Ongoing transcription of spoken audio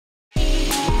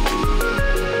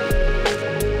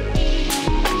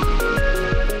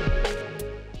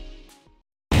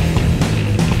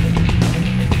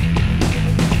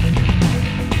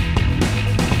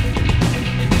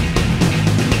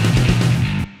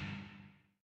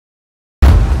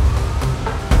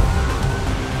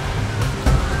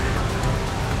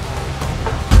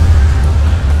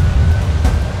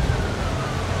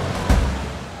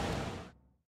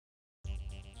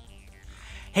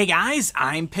Hey guys,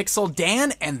 I'm Pixel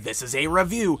Dan, and this is a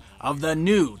review of the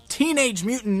new Teenage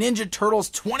Mutant Ninja Turtles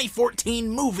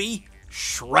 2014 movie,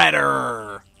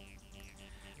 Shredder.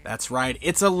 That's right,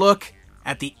 it's a look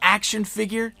at the action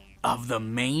figure of the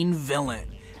main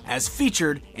villain, as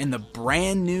featured in the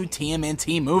brand new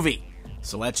TMNT movie.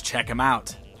 So let's check him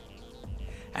out.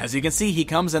 As you can see, he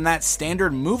comes in that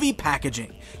standard movie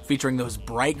packaging, featuring those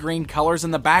bright green colors in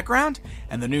the background,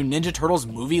 and the new Ninja Turtles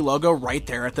movie logo right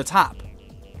there at the top.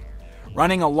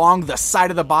 Running along the side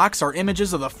of the box are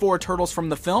images of the 4 turtles from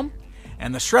the film,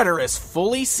 and the Shredder is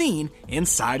fully seen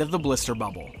inside of the blister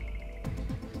bubble.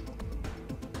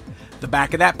 The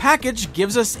back of that package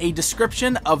gives us a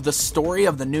description of the story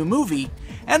of the new movie,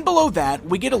 and below that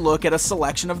we get a look at a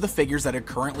selection of the figures that are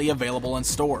currently available in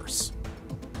stores.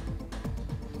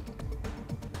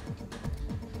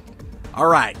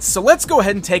 Alright, so let's go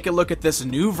ahead and take a look at this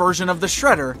new version of the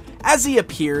Shredder as he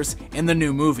appears in the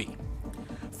new movie.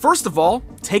 First of all,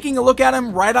 taking a look at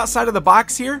him right outside of the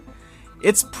box here,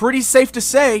 it's pretty safe to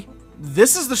say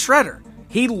this is the Shredder.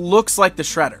 He looks like the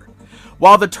Shredder.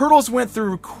 While the Turtles went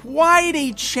through quite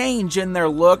a change in their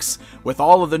looks with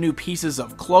all of the new pieces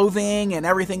of clothing and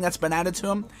everything that's been added to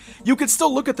him, you could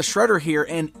still look at the Shredder here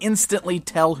and instantly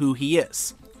tell who he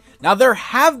is. Now, there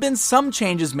have been some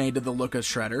changes made to the look of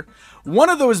Shredder, one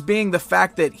of those being the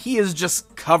fact that he is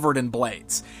just covered in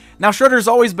blades. Now, Shredder's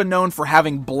always been known for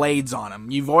having blades on him.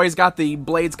 You've always got the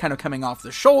blades kind of coming off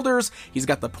the shoulders, he's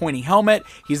got the pointy helmet,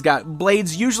 he's got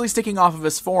blades usually sticking off of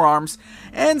his forearms,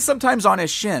 and sometimes on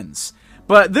his shins.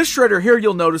 But this Shredder here,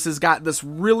 you'll notice, has got this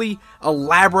really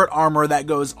elaborate armor that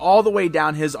goes all the way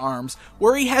down his arms,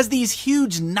 where he has these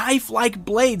huge knife-like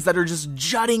blades that are just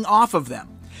jutting off of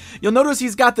them. You'll notice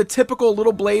he's got the typical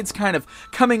little blades kind of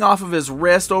coming off of his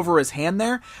wrist over his hand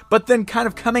there, but then kind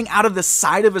of coming out of the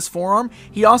side of his forearm,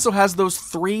 he also has those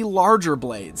 3 larger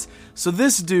blades. So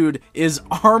this dude is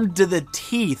armed to the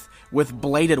teeth with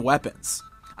bladed weapons.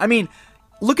 I mean,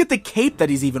 look at the cape that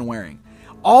he's even wearing.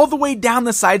 All the way down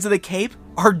the sides of the cape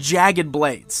are jagged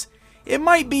blades. It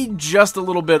might be just a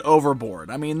little bit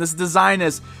overboard. I mean, this design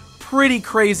is pretty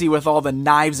crazy with all the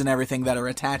knives and everything that are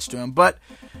attached to him, but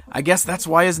I guess that's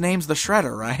why his name's the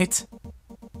Shredder, right?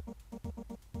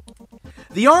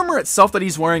 The armor itself that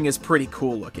he's wearing is pretty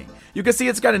cool looking. You can see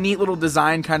it's got a neat little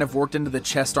design kind of worked into the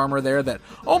chest armor there that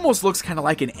almost looks kind of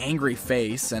like an angry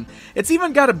face, and it's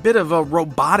even got a bit of a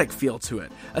robotic feel to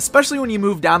it, especially when you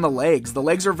move down the legs. The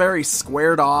legs are very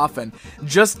squared off and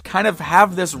just kind of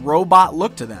have this robot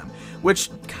look to them, which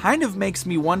kind of makes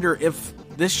me wonder if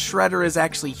this Shredder is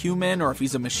actually human or if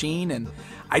he's a machine, and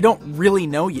I don't really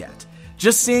know yet.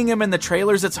 Just seeing him in the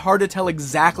trailers, it's hard to tell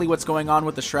exactly what's going on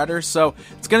with the Shredder, so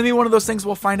it's going to be one of those things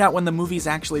we'll find out when the movie's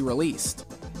actually released.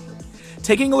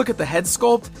 Taking a look at the head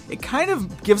sculpt, it kind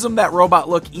of gives him that robot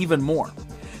look even more.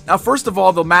 Now, first of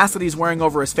all, the mask that he's wearing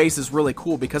over his face is really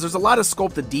cool because there's a lot of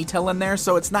sculpted detail in there,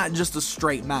 so it's not just a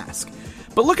straight mask.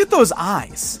 But look at those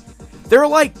eyes. They're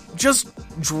like just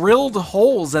drilled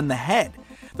holes in the head.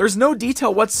 There's no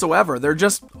detail whatsoever, they're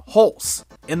just holes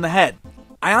in the head.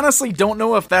 I honestly don't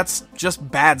know if that's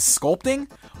just bad sculpting,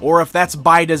 or if that's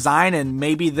by design and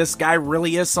maybe this guy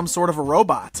really is some sort of a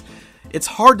robot. It's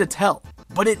hard to tell,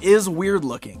 but it is weird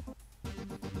looking.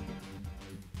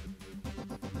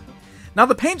 Now,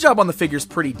 the paint job on the figure's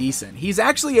pretty decent. He's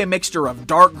actually a mixture of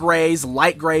dark grays,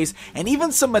 light grays, and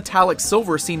even some metallic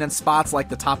silver seen in spots like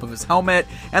the top of his helmet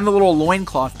and the little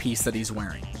loincloth piece that he's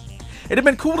wearing. It'd have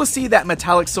been cool to see that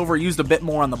metallic silver used a bit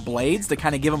more on the blades to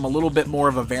kind of give them a little bit more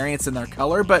of a variance in their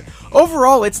color, but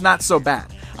overall it's not so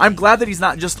bad. I'm glad that he's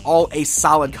not just all a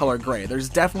solid color gray. There's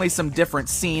definitely some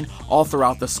difference seen all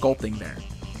throughout the sculpting there.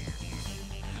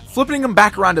 Flipping him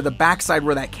back around to the backside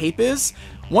where that cape is,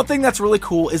 one thing that's really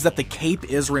cool is that the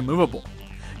cape is removable.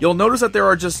 You'll notice that there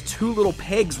are just 2 little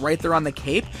pegs right there on the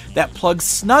cape that plug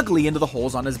snugly into the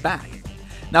holes on his back.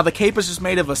 Now, the cape is just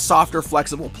made of a softer,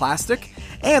 flexible plastic,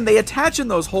 and they attach in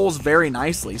those holes very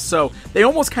nicely, so they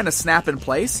almost kind of snap in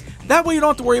place. That way you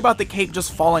don't have to worry about the cape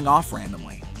just falling off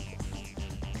randomly.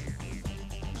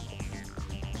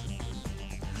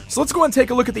 So let's go and take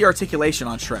a look at the articulation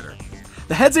on Shredder.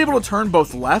 The head's able to turn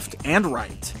both left and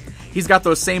right. He's got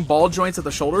those same ball joints at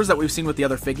the shoulders that we've seen with the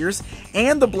other figures,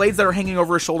 and the blades that are hanging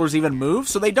over his shoulders even move,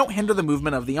 so they don't hinder the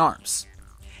movement of the arms.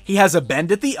 He has a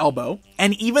bend at the elbow,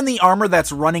 and even the armor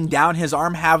that's running down his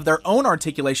arm have their own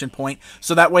articulation point,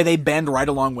 so that way they bend right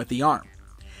along with the arm.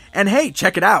 And hey,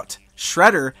 check it out.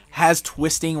 Shredder has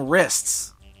twisting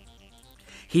wrists.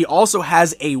 He also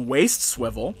has a waist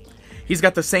swivel. He's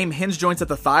got the same hinge joints at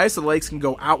the thighs, so the legs can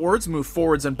go outwards, move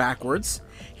forwards and backwards.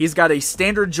 He's got a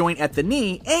standard joint at the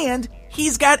knee, and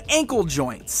he's got ankle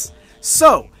joints.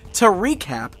 So, To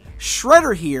recap,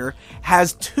 Shredder here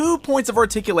has 2 points of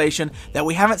articulation that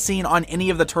we haven't seen on any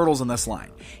of the turtles in this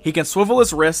line. He can swivel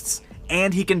his wrists,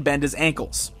 and he can bend his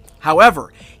ankles.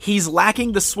 However, he's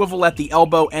lacking the swivel at the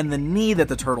elbow and the knee that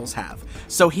the turtles have.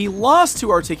 So he lost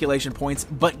 2 articulation points,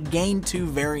 but gained 2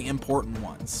 very important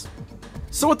ones.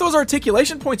 So with those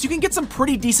articulation points, you can get some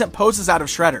pretty decent poses out of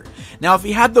Shredder. Now, if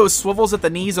he had those swivels at the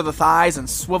knees or the thighs and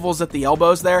swivels at the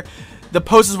elbows there, the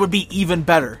poses would be even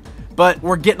better. But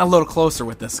we're getting a little closer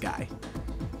with this guy.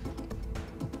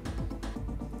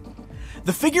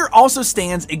 The figure also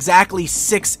stands exactly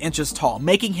 6 inches tall,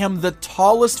 making him the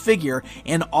tallest figure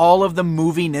in all of the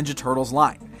movie Ninja Turtles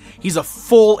line. He's a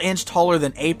full inch taller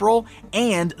than April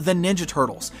and the Ninja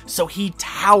Turtles, so he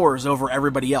towers over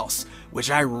everybody else, which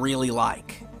I really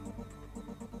like.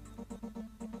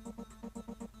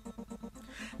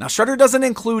 Now, Shredder doesn't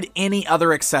include any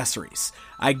other accessories.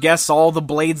 I guess all the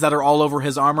blades that are all over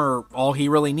his armor are all he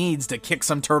really needs to kick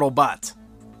some turtle butt.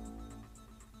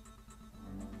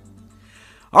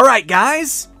 Alright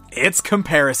guys, it's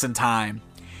comparison time.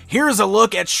 Here's a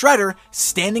look at Shredder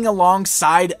standing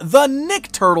alongside the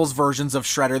Nick Turtles versions of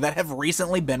Shredder that have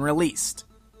recently been released.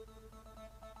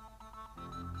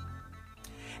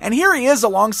 And here he is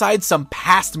alongside some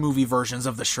past movie versions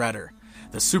of the Shredder,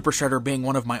 the Super Shredder being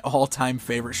one of my all-time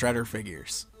favorite Shredder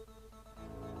figures.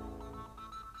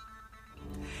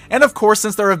 And of course,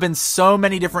 since there have been so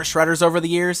many different Shredders over the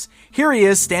years, here he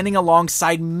is standing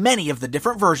alongside many of the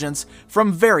different versions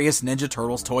from various Ninja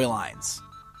Turtles toy lines.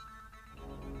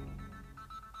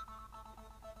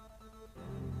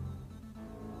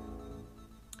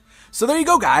 So there you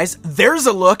go guys, there's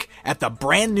a look at the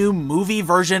brand new movie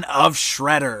version of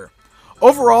Shredder.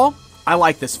 Overall, I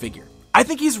like this figure. I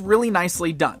think he's really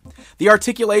nicely done. The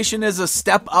articulation is a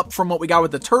step up from what we got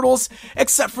with the Turtles,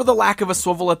 except for the lack of a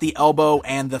swivel at the elbow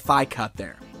and the thigh cut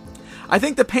there. I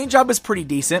think the paint job is pretty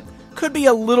decent, could be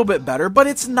a little bit better, but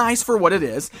it's nice for what it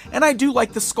is, and I do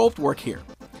like the sculpt work here.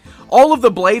 All of the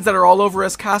blades that are all over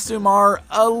his costume are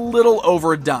a little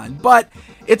overdone, but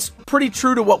it's pretty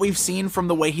true to what we've seen from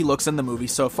the way he looks in the movie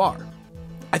so far.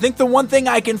 I think the one thing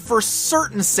I can for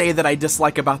certain say that I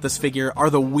dislike about this figure are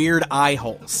the weird eye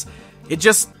holes. It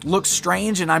just looks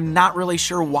strange and I'm not really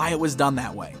sure why it was done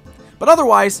that way. But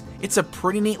otherwise, it's a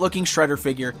pretty neat looking Shredder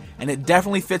figure, and it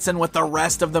definitely fits in with the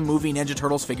rest of the movie Ninja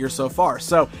Turtles figures so far.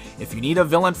 So if you need a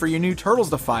villain for your new Turtles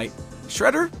to fight,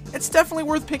 Shredder, it's definitely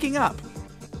worth picking up.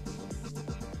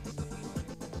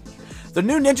 The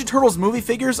new Ninja Turtles movie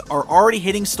figures are already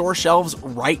hitting store shelves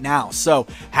right now, so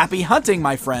happy hunting,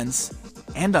 my friends,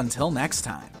 and until next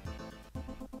time.